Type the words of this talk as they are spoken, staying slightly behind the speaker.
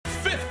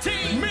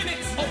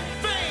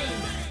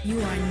You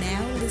are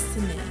now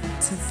listening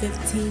to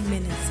 15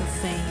 Minutes of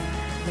Fame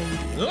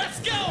Radio. Let's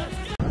go!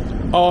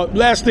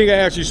 Last thing I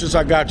asked you since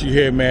I got you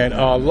here, man.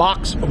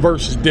 Locks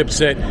versus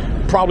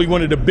Dipset, probably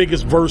one of the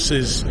biggest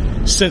verses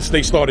since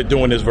they started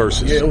doing this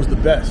verses. Yeah, it was the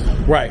best.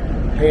 Right.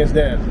 Hands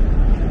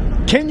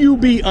down. Can you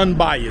be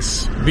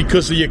unbiased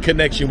because of your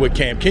connection with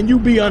Cam? Can you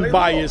be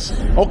unbiased?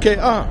 Okay,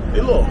 They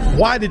lost.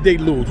 Why did they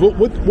lose? What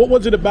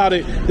was it about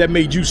it that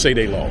made you say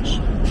they lost?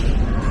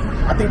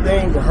 I think they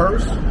ain't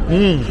rehearsed.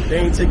 They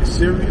ain't take it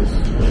serious.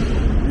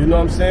 You know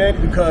what I'm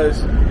saying?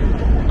 Because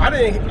I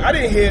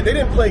didn't hear, they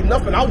didn't play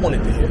nothing I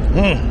wanted to hear.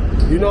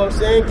 You know what I'm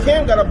saying?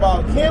 Cam got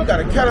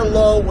a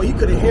catalog where he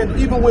could have handled,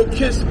 even when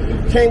Kiss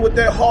came with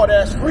that hard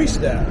ass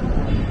freestyle.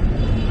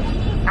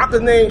 I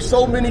could name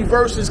so many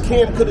verses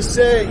Cam could have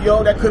said,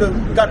 yo, that could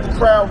have got the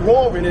crowd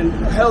roaring and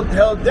held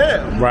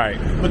down. Right.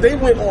 But they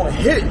went on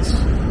hits,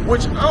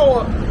 which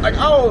I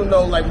don't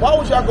know, like, why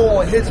would y'all go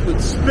on hits with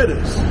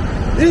spitters?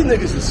 These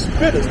niggas is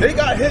spitters. They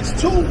got hits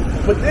too,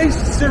 but they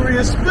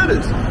serious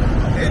spitters.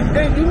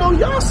 And you know,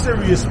 y'all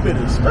serious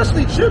spitters,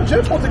 especially Jim.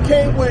 Jim supposed to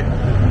came with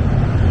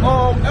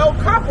El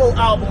Capo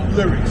album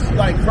lyrics,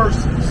 like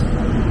verses.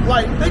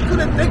 Like they could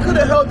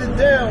have held it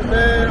down,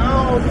 man.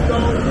 I don't know.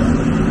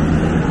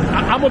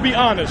 I'm gonna be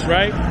honest,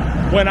 right?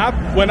 When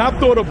I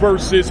thought of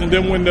verses, and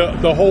then when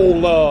the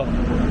whole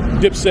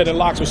Dipset and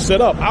Locks was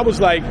set up, I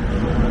was like,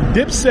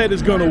 Dipset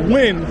is gonna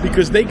win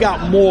because they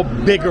got more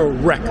bigger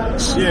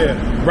records. Yeah.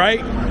 Right?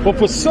 But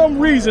for some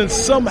reason,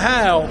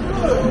 somehow,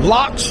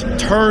 Locks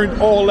turned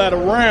all that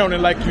around,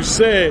 and like you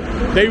said,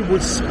 they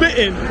were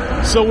spitting,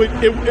 so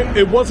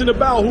it wasn't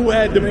about who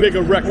had the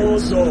bigger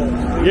records.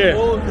 Bulldogs. Yeah.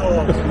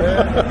 Bulldogs,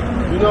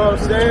 man. You know what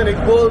I'm saying? They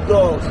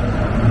bulldogs.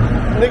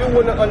 Nigga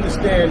wouldn't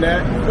understand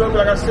that. You feel me?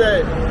 Like I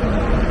said,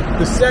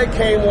 the set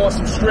came on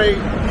some straight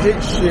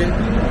hit shit,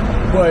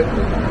 but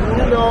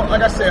you know,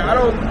 like I said,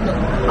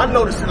 I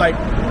noticed, like,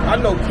 I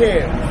know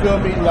Cam, you feel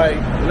me? Like,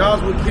 when I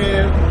was with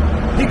Cam,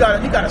 he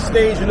got a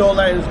stage and all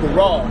that in his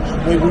garage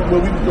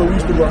where we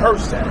used to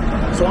rehearse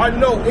at. So I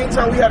know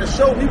anytime we had a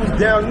show, he was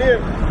down there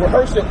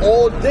rehearsing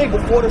all day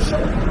before the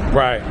show.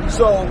 Right.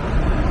 So,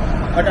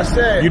 like I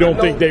said, you don't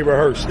think they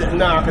rehearsed?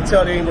 Nah, I can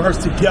tell they ain't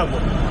rehearsed together.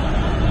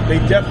 They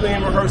definitely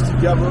ain't rehearsed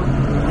together.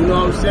 You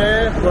know what I'm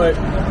saying? But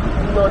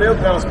you know, they'll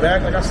bounce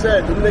back. Like I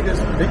said, the niggas,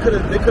 they could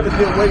have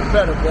did way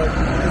better, but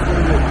it's what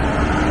it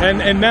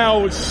is. And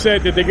now it's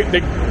said that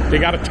they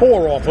got a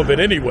tour off of it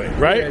anyway,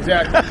 right? Yeah,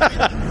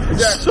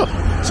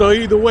 exactly. So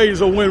either way,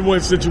 it's a win-win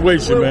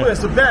situation, man.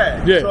 It's a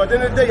bag. Yeah. So at the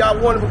end of the day, I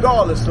won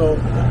regardless. So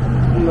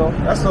you know,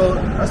 that's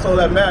all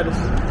that matters.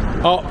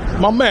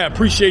 My man,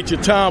 appreciate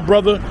your time,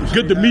 brother.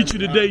 Good to meet you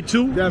today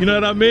too. Definitely. You know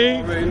what I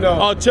mean? Already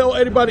know. Tell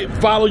anybody,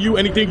 follow you,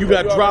 anything you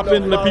got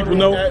dropping, let people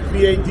know. At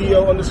VADO_MH.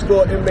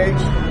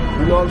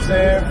 You know what I'm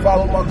saying?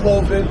 Follow my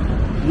clothing.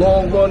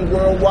 Long run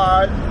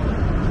worldwide.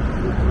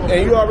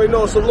 And you already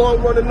know it's a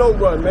long run and no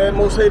run, man.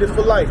 Most hated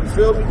for life. You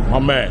feel me? My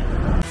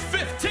man.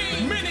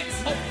 15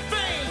 minutes of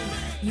fame.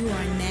 You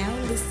are now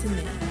listening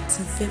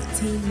to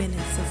 15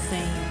 Minutes of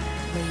Fame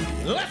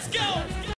Radio. Let's go!